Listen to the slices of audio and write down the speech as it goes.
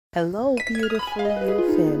Hello beautiful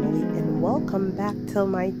you family, and welcome back to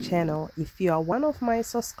my channel. If you are one of my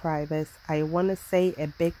subscribers, I want to say a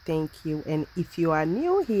big thank you, and if you are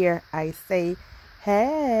new here, I say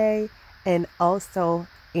hey. And also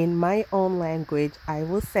in my own language I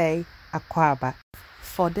will say akwaba.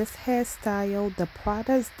 For this hairstyle, the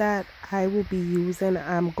products that I will be using,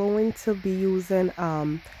 I'm going to be using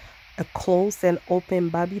a closed and open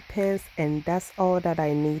bobby pins, and that's all that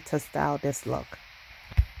I need to style this look.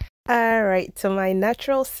 Alright, to my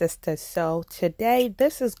natural sisters, so today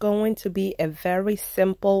this is going to be a very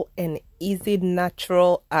simple and easy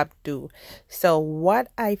natural updo. So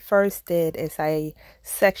what I first did is I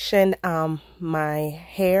sectioned my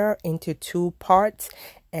hair into two parts,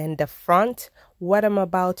 and the front, what I'm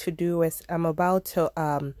about to do is I'm about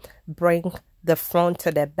to bring the front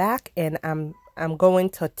to the back, and I'm going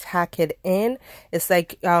to tack it in. It's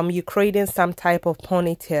like you're creating some type of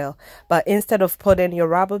ponytail, but instead of putting your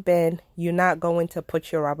rubber band, you're not going to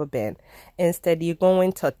put your rubber band. Instead, you're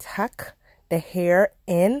going to tuck the hair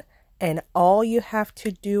in, and all you have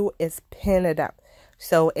to do is pin it up.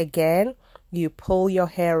 So again, you pull your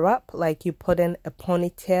hair up like you put in a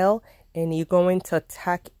ponytail, and you're going to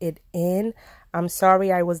tuck it in. I'm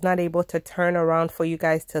sorry I was not able to turn around for you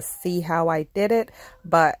guys to see how I did it,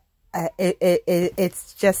 but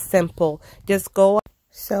it's just simple. Just go.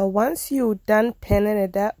 So once you done pinning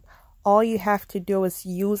it up, all you have to do is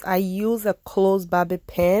I use a closed bobby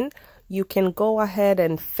pin. You can go ahead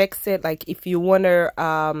and fix it, like if you want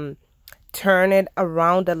to turn it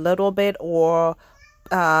around a little bit, or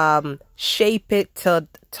shape it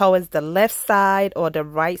towards the left side or the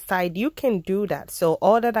right side. You can do that. So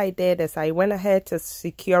all that I did is I went ahead to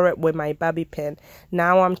secure it with my bobby pin.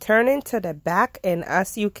 Now I'm turning to the back, and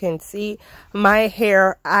as you can see, my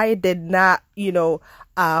hair, I did not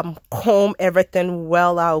comb everything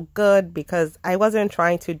well out good, because I wasn't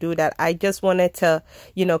trying to do that. I just wanted to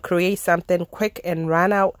create something quick and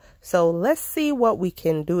run out. So let's see what we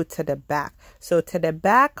can do to the back. So to the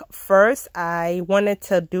back, first I wanted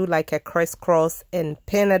to do like a crisscross and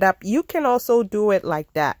pin it up. You can also do it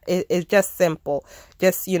like that. It's just simple.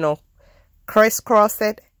 Just crisscross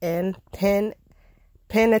it and pin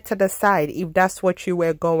it to the side if that's what you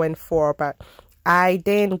were going for. But I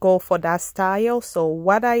didn't go for that style. So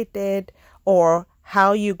what I did, or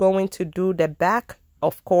how you going to do the back,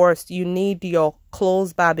 of course you need your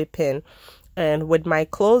closed bobby pin. And with my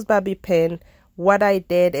closed bobby pin, what I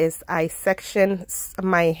did is I sectioned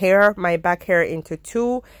my back hair into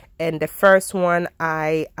two, and the first one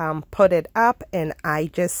I put it up and I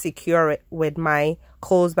just secure it with my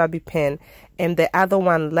closed bobby pin, and the other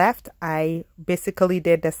one left, I basically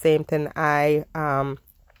did the same thing. I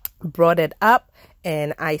brought it up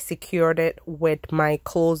and I secured it with my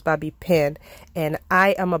closed bobby pin, and I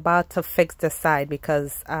am about to fix the side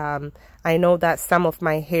because I know that some of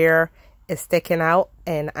my hair is sticking out,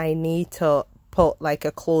 and I need to put like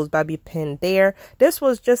a closed bobby pin there. This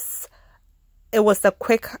was it was a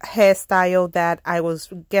quick hairstyle that I was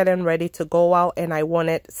getting ready to go out, and I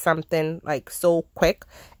wanted something like so quick,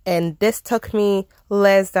 and this took me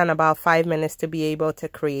less than about 5 minutes to be able to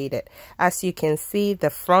create it. As you can see, the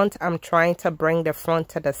front, I'm trying to bring the front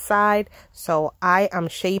to the side, so I am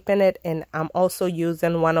shaping it, and I'm also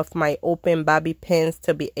using one of my open bobby pins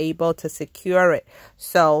to be able to secure it.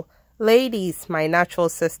 So ladies, my natural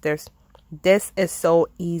sisters, this is so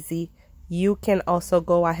easy. You can also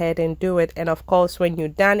go ahead and do it. And of course, when you're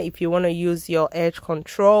done, if you want to use your edge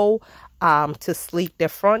control to sleek the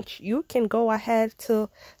front, you can go ahead to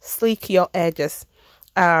sleek your edges.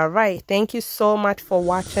 All right, thank you so much for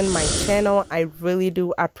watching my channel. I really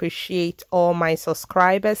do appreciate all my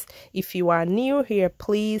subscribers. If you are new here,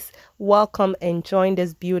 please welcome and join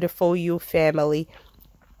this beautiful you family.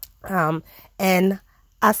 And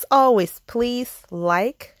as always, please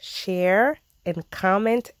like, share, and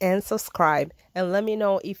comment and subscribe. And let me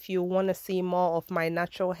know if you want to see more of my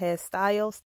natural hairstyles.